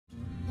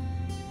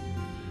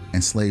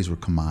And slaves were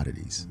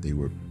commodities. They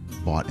were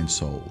bought and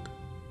sold.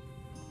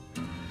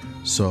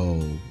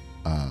 So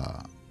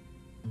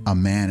a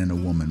man and a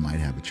woman might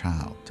have a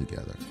child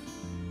together.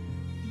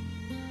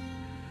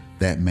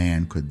 That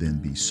man could then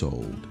be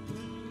sold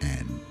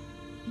and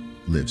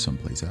live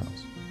someplace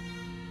else.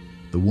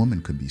 The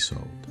woman could be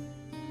sold.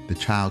 The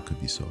child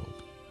could be sold.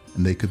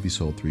 And they could be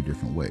sold three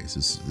different ways.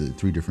 This is the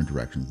three different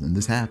directions. And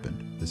this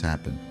happened. This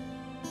happened.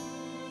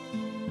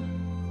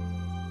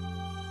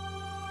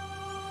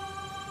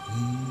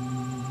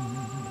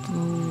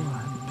 Oh,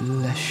 I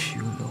bless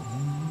you, Lord.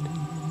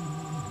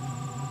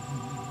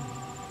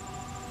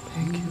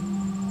 Thank you.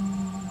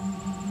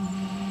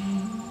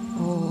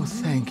 Oh,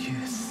 thank you.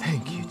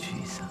 Thank you,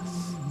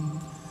 Jesus.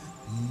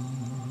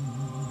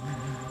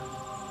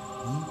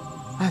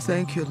 I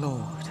thank you,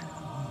 Lord.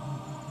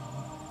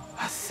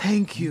 I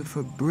thank you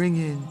for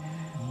bringing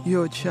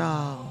your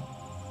child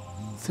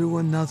through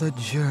another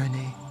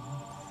journey.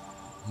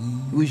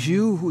 It was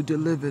you who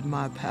delivered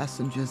my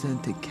passengers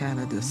into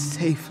Canada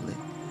safely.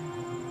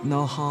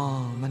 No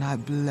harm, and I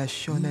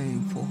bless your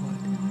name for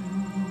it.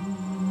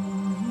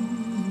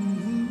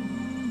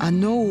 I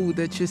know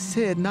that you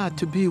said not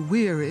to be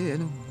weary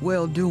in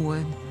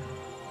well-doing,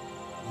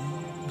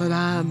 but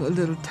I'm a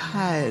little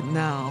tired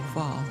now,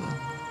 Father.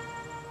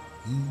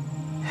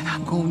 And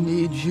I'm gonna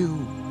need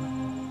you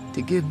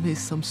to give me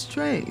some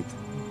strength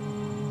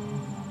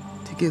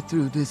to get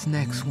through this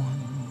next one.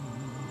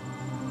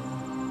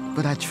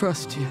 But I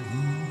trust you.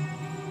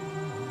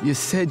 You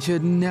said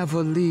you'd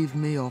never leave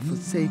me or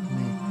forsake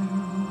me.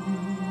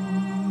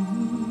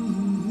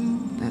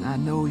 And I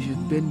know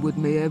you've been with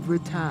me every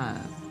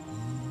time.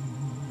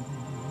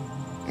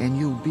 And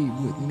you'll be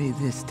with me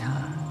this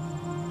time.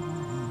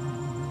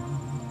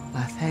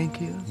 I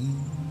thank you,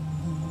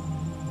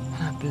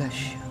 and I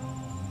bless you.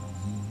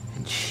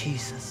 In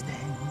Jesus' name.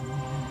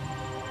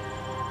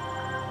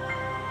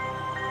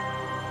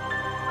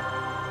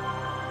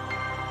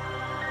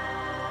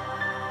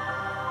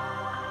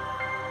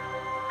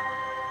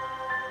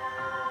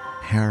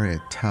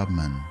 Harriet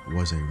Tubman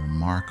was a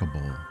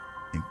remarkable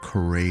and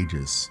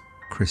courageous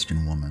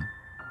Christian woman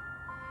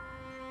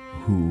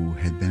who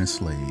had been a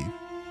slave,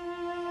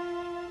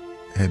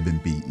 had been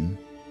beaten,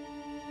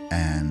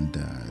 and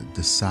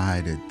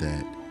decided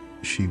that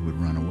she would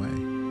run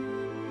away.